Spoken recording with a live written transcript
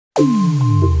My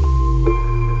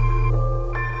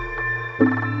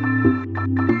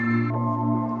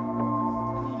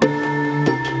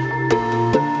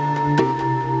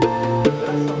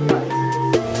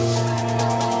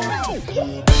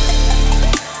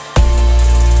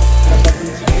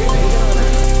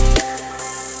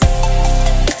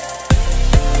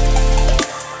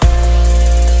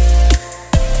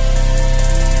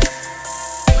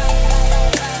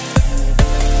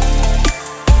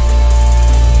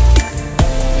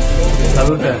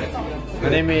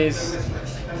name is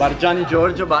Bargiani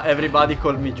Giorgio, but everybody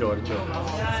call me Giorgio.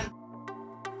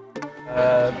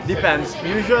 Depends.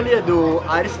 Usually I do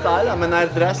hairstyle. I'm an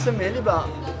hairdresser mainly, but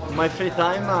my free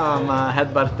time I'm a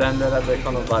head bartender at the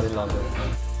Connaught Bar in London.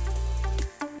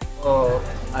 So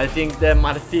I think the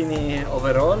Martini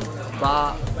overall,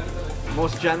 but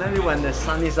most generally when the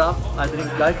sun is up I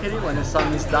drink daiquiri, when the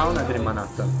sun is down I drink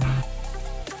Manhattan.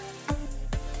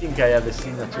 I think I have a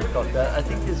signature cocktail. I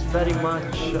think it's very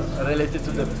much related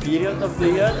to the period of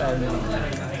the year and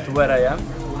to where I am.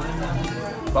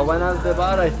 But when I'm at the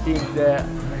bar, I think that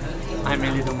I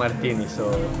mainly do Martini,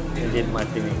 so indeed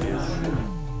Martini is.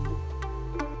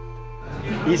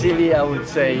 Easily I would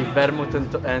say vermouth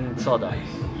and soda,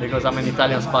 because I'm an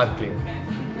Italian sparkling.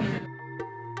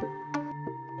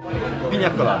 Pina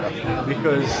colada,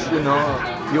 because you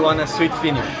know, you want a sweet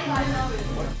finish.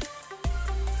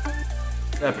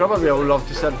 Yeah, probably I would love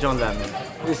to serve John Lennon.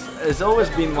 It's always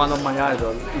been one of my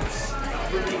idols.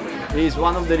 He's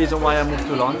one of the reasons why I moved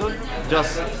to London.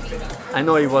 Just, I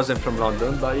know he wasn't from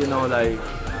London, but you know, like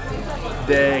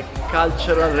the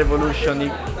cultural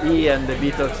revolution he and the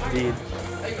Beatles did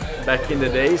back in the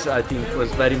days, I think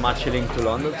was very much linked to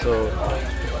London. So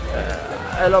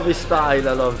I love his style.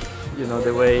 I love, you know,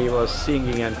 the way he was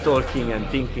singing and talking and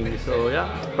thinking. So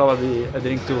yeah, probably a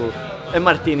drink to a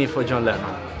Martini for John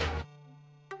Lennon.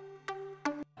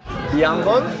 Be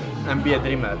humble and be a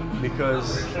dreamer,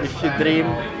 because if you dream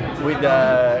with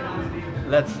a,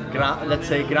 let's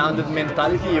say, grounded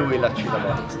mentality, you will achieve a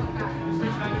lot.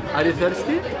 Are you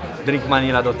thirsty?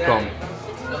 Drinkmanila.com.